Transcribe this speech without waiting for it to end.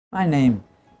My name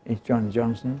is John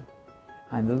Johnson.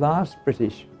 I'm the last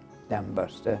British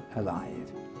Dambuster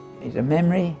alive. It's a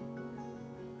memory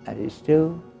that is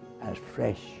still as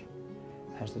fresh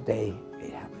as the day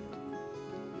it happened,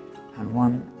 and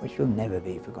one which will never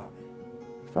be forgotten.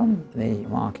 From the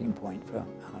marking point for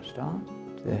our start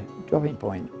to the dropping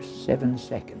point was 7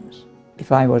 seconds.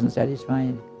 If I wasn't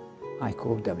satisfied, I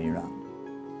called dummy run.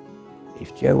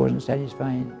 If Joe wasn't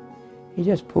satisfied, he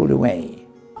just pulled away.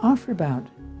 After about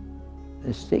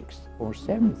the 6th or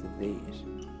 7th of these,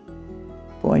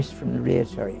 voice from the rear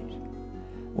turret,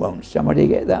 "Won't somebody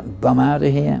get that bum out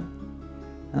of here?"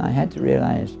 And I had to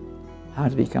realise how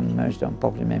to become the most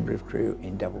unpopular member of crew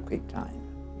in double-quick time.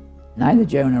 Neither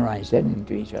Joe nor I said anything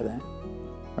to each other,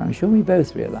 but I'm sure we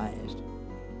both realised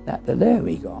that the lower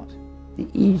we got, the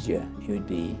easier it would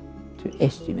be to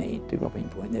estimate the dropping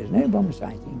point. There was no bomb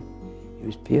sighting, it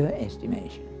was pure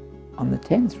estimation. On the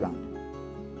 10th run,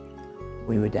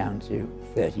 we were down to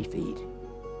 30 feet.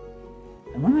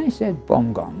 And when I said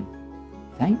bomb gone,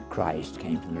 thank Christ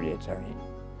came from the rear turret,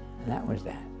 and that was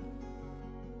that.